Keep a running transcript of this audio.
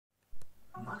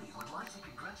to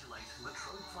congratulate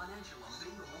Latrobe Financial on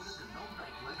being awarded the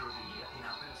Non-Bank Lender of the Year in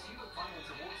our Consumer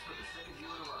Finance Awards for the second year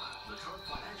in a row. Latrobe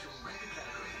Financial led the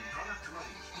category in product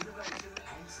range, innovation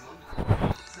and slow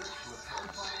quality. Search Latrobe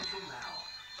Financial now.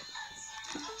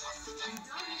 You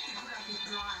don't have to put up with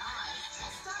dry eyes.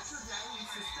 Start your day with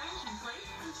Sustain Complete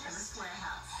from Chemist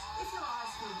Warehouse. If your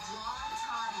eyes feel dry,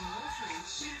 tired and watery,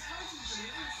 the intelligent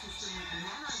delivery system with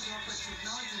nano droplet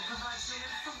technology provides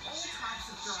relief from all types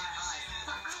of dry eyes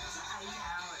for up to 8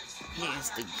 hours. Here's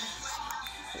the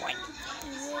one.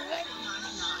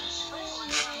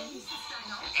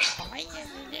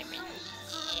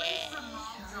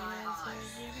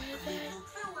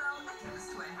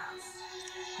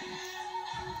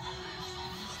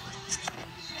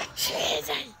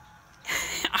 Susan.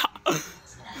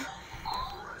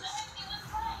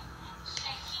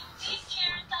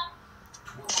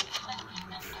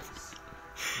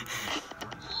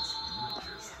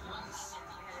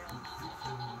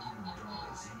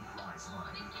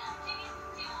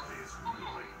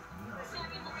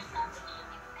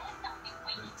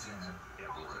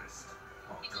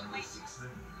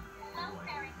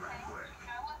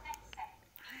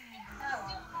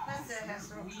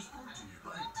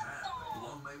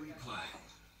 Long may we play.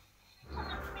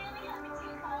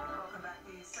 Welcome back.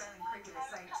 The Australian cricketers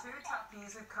say 2 tough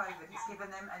years with COVID has given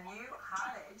them a new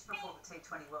hard edge before the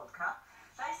T20 World Cup.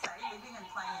 They say living and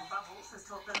playing in bubbles has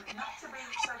taught them not to be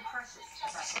so precious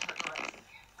about the preparation.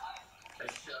 It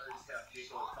shows how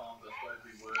fickle at times I suppose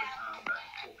we were back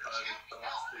before COVID. The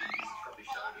last 2 years has probably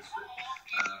showed us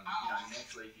that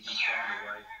mentally if you can find a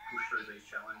way to push through these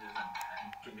challenges and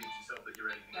convince yourself that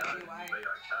you're ready to go, then you'll be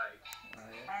okay.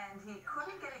 And he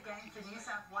couldn't get a game for New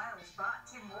South Wales, but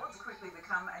Tim Ward's quickly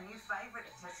become a new favourite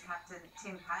of Test captain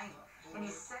Tim Payne. In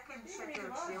his second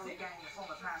Sheffield Shield game, the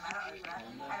former Parramatta opener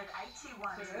added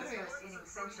 81 to his first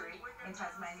innings century in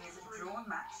Tasmania's drawn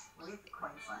match with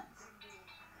Queensland.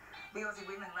 The Aussie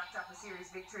women wrapped up a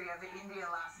series victory over India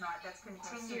last night that's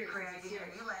continued creating a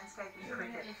new landscape in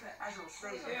cricket. As we'll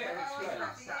see, the third fifth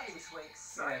match starts this week.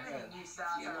 So many new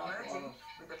stars are emerging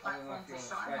with the platform to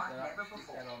shine like never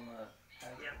before.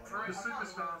 The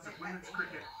superstars of women's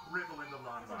cricket revel in the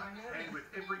limelight, and with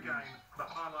every game, the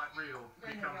highlight reel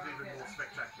becomes even more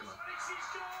spectacular.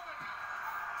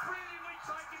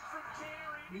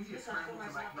 India scrambled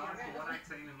to make 9 for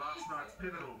 118 in last night's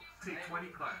pivotal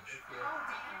T20 clash.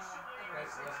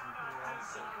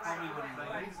 They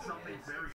needed something very